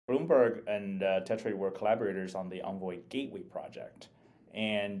Bloomberg and Tetrate were collaborators on the Envoy Gateway project.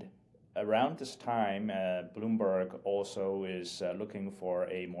 And around this time, Bloomberg also is looking for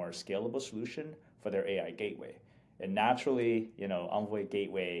a more scalable solution for their AI gateway. And naturally, Envoy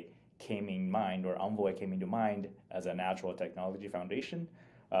Gateway came in mind, or Envoy came into mind as a natural technology foundation.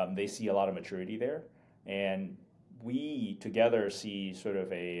 They see a lot of maturity there. And we together see sort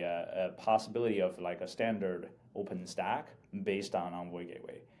of a possibility of like a standard open stack based on Envoy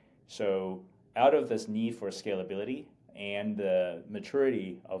Gateway. So out of this need for scalability and the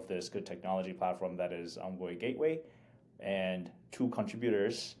maturity of this good technology platform that is Envoy Gateway, and two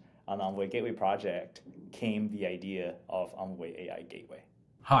contributors on the Envoy Gateway project came the idea of Envoy AI Gateway.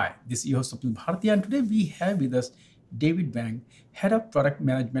 Hi, this is your host Swapnil Bharti, and today we have with us David Wang, Head of Product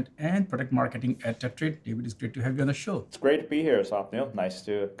Management and Product Marketing at Tetrate. David, it's great to have you on the show. It's great to be here,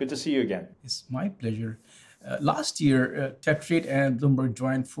 Swapnil. Good to see you again. It's my pleasure. Last year, Tetrate and Bloomberg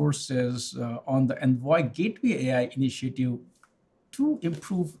joined forces on the Envoy Gateway AI initiative to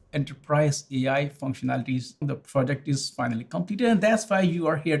improve enterprise AI functionalities. The project is finally completed, and that's why you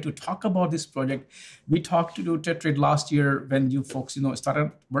are here to talk about this project. We talked to Tetrate last year when you folks,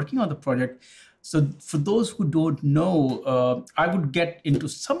 started working on the project. So for those who don't know, I would get into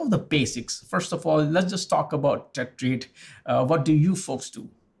some of the basics. First of all, let's just talk about Tetrate. What do you folks do?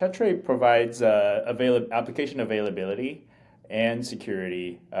 Tetrate provides application availability and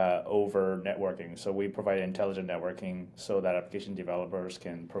security over networking. So we provide intelligent networking so that application developers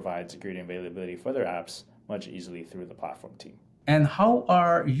can provide security and availability for their apps much easily through the platform team. And how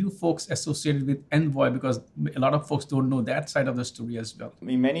are you folks associated with Envoy? Because a lot of folks don't know that side of the story as well.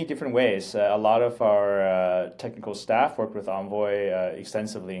 In many different ways. A lot of our technical staff work with Envoy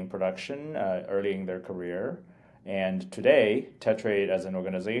extensively in production early in their career. And today, Tetrate as an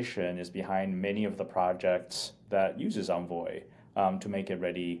organization is behind many of the projects that uses Envoy to make it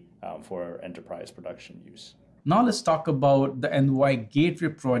ready for enterprise production use. Now let's talk about the Envoy Gateway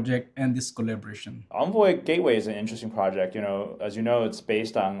project and this collaboration. Envoy Gateway is an interesting project. As you know, it's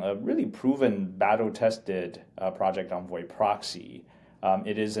based on a really proven, battle-tested project, Envoy Proxy.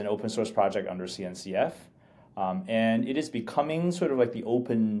 It is an open source project under CNCF. And it is becoming sort of like the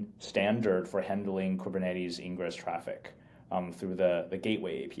open standard for handling Kubernetes ingress traffic through the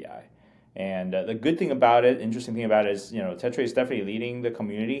Gateway API. And the good thing about it, interesting thing about it is, Tetrate is definitely leading the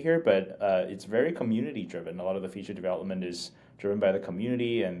community here, but it's very community driven. A lot of the feature development is driven by the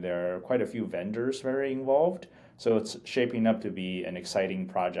community, and there are quite a few vendors very involved. So it's shaping up to be an exciting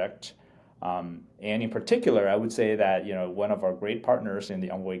project. And in particular, I would say that, one of our great partners in the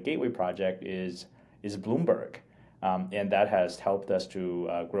Envoy Gateway project is Bloomberg. And that has helped us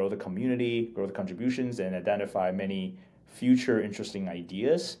to grow the community, grow the contributions, and identify many future interesting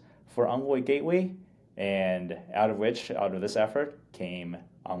ideas for Envoy Gateway. And out of this effort came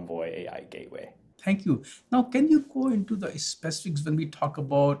Envoy AI Gateway. Thank you. Now, can you go into the specifics when we talk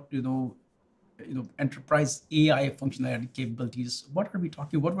about, enterprise AI functionality capabilities? What are we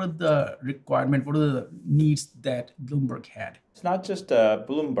talking? What were the requirements? What are the needs that Bloomberg had? It's not just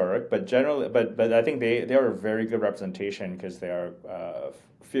Bloomberg, but generally, but I think they are a very good representation because they are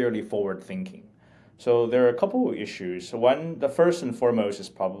fairly forward thinking. So there are a couple of issues. One, the first and foremost is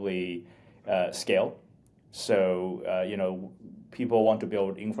probably scale. So people want to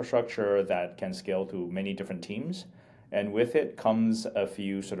build infrastructure that can scale to many different teams. And with it comes a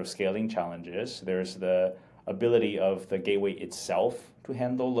few sort of scaling challenges. There's the ability of the gateway itself to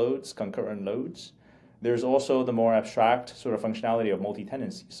handle loads, concurrent loads. There's also the more abstract sort of functionality of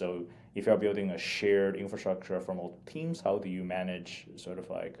multi-tenancy. So if you're building a shared infrastructure for multiple teams, how do you manage sort of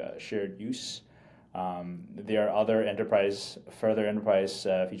like shared use? There are other further enterprise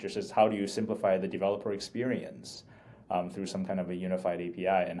features as how do you simplify the developer experience through some kind of a unified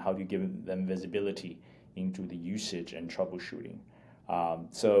API, and how do you give them visibility into the usage and troubleshooting.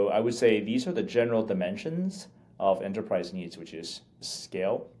 So I would say these are the general dimensions of enterprise needs, which is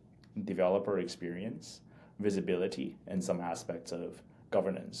scale, developer experience, visibility, and some aspects of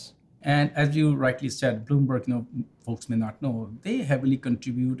governance. And as you rightly said, Bloomberg, folks may not know, they heavily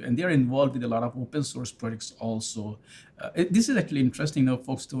contribute and they are involved with a lot of open source projects also. This is actually interesting.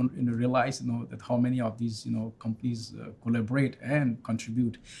 Folks don't realize that how many of these companies collaborate and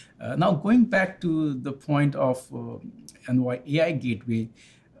contribute. Now going back to the point of Envoy AI Gateway,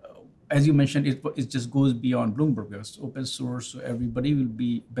 as you mentioned, it just goes beyond Bloomberg. It's open source, so everybody will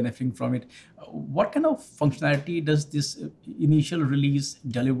be benefiting from it. What kind of functionality does this initial release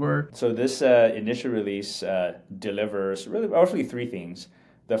deliver? So this initial release delivers really roughly three things.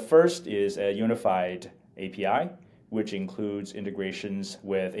 The first is a unified API, which includes integrations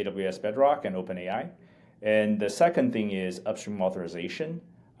with AWS Bedrock and OpenAI. And the second thing is upstream authorization,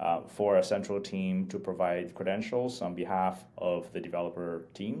 for a central team to provide credentials on behalf of the developer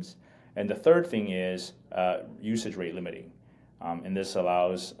teams. And the third thing is usage rate limiting. And this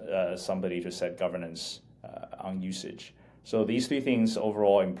allows somebody to set governance on usage. So these three things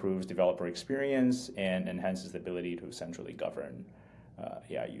overall improves developer experience and enhances the ability to centrally govern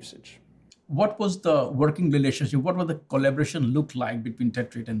AI usage. What was the working relationship? What was the collaboration look like between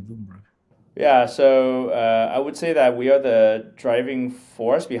Tetrate and Bloomberg? Yeah, so I would say that we are the driving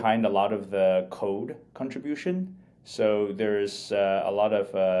force behind a lot of the code contribution. So there's a lot of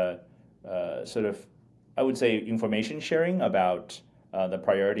sort of, I would say, information sharing about the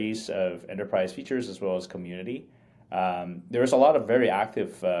priorities of enterprise features as well as community. There's a lot of very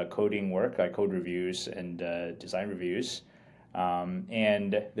active coding work, like code reviews and design reviews.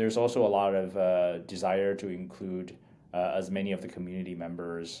 And there's also a lot of desire to include as many of the community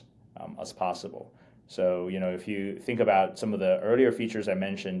members as possible. So, if you think about some of the earlier features I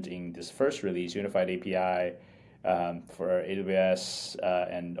mentioned in this first release, Unified API for AWS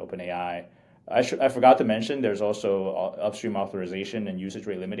and OpenAI, I forgot to mention there's also upstream authorization and usage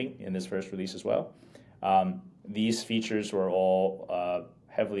rate limiting in this first release as well. These features were all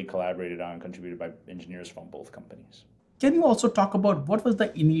heavily collaborated on and contributed by engineers from both companies. Can you also talk about what was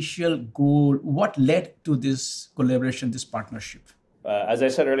the initial goal? What led to this collaboration, this partnership? As I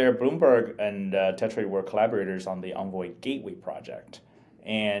said earlier, Bloomberg and Tetrate were collaborators on the Envoy Gateway project.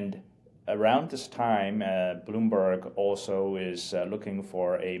 And around this time, Bloomberg also is looking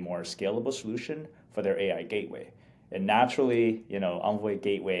for a more scalable solution for their AI gateway. And naturally, Envoy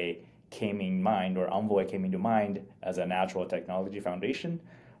Gateway came in mind, or Envoy came into mind as a natural technology foundation.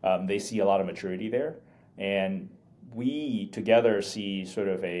 They see a lot of maturity there. And we together see sort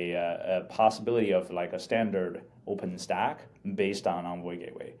of a possibility of like a standard open stack based on Envoy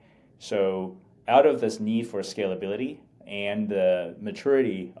Gateway. So out of this need for scalability and the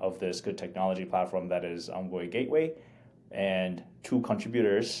maturity of this good technology platform that is Envoy Gateway, and two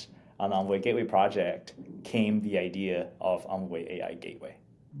contributors on the Envoy Gateway project came the idea of Envoy AI Gateway.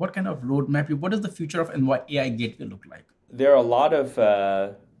 What kind of roadmap, what does the future of Envoy AI Gateway look like? There are a lot of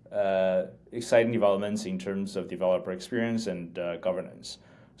exciting developments in terms of developer experience and governance.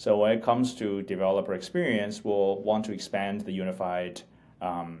 So when it comes to developer experience, we'll want to expand the unified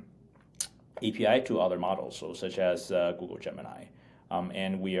API to other models, so such as Google Gemini,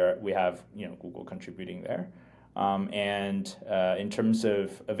 and we have Google contributing there. And in terms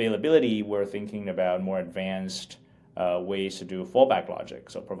of availability, we're thinking about more advanced ways to do fallback logic,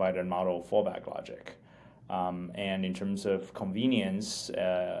 so provide a model fallback logic. And in terms of convenience,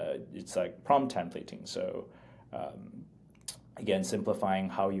 it's like prompt templating. So again, simplifying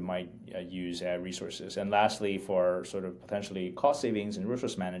how you might use AI resources. And lastly, for sort of potentially cost savings and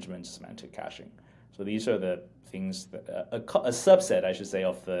resource management, semantic caching. So these are the things that a subset, I should say,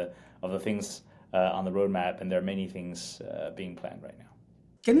 of the things on the roadmap, and there are many things being planned right now.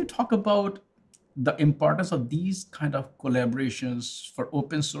 Can you talk about the importance of these kind of collaborations for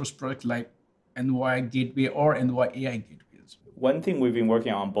open source projects like Envoy Gateway or Envoy AI Gateways? One thing we've been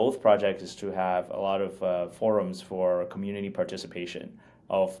working on both projects is to have a lot of forums for community participation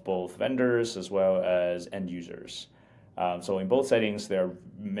of both vendors as well as end users. So in both settings, there are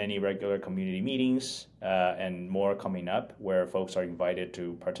many regular community meetings and more coming up where folks are invited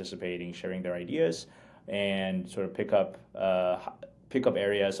to participate in sharing their ideas and sort of pick up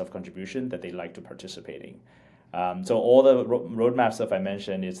areas of contribution that they'd like to participate in. So all the roadmap stuff I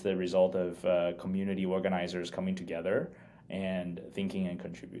mentioned is the result of community organizers coming together and thinking and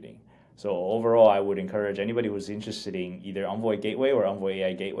contributing. So overall, I would encourage anybody who's interested in either Envoy Gateway or Envoy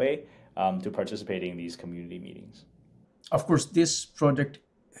AI Gateway to participate in these community meetings. Of course, this project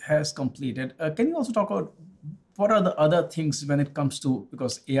has completed. Can you also talk about what are the other things when it comes to,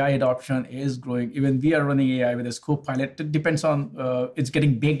 because AI adoption is growing, even we are running AI with this Copilot, it depends on, it's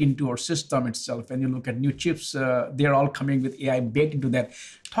getting baked into our system itself. When you look at new chips, they're all coming with AI baked into that.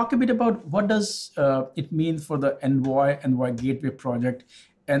 Talk a bit about what does it mean for the Envoy Gateway project,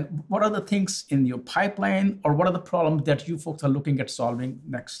 and what are the things in your pipeline, or what are the problems that you folks are looking at solving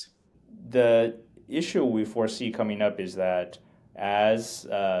next? The issue we foresee coming up is that as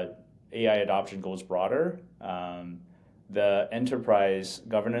AI adoption goes broader, the enterprise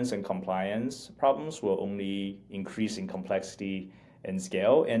governance and compliance problems will only increase in complexity and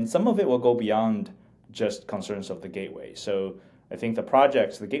scale, and some of it will go beyond just concerns of the gateway. So I think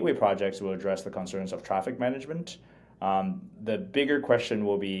the gateway projects will address the concerns of traffic management. The bigger question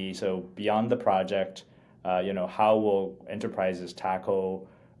will be, so beyond the project, how will enterprises tackle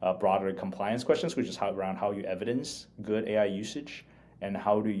broader compliance questions, which is around how you evidence good AI usage, and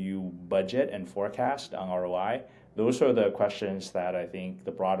how do you budget and forecast on ROI those are the questions that I think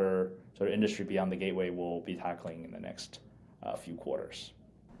the broader sort of industry beyond the gateway will be tackling in the next few quarters.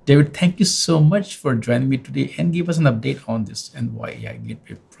 David, thank you so much for joining me today and give us an update on this Envoy AI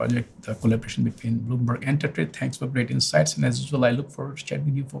Gateway project, the collaboration between Bloomberg and Tetrate. Thanks for great insights. And as usual, I look forward to chatting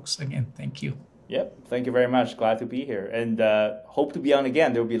with you folks again. Thank you. Yep. Thank you very much. Glad to be here, and hope to be on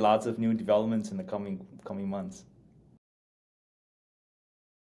again. There will be lots of new developments in the coming months.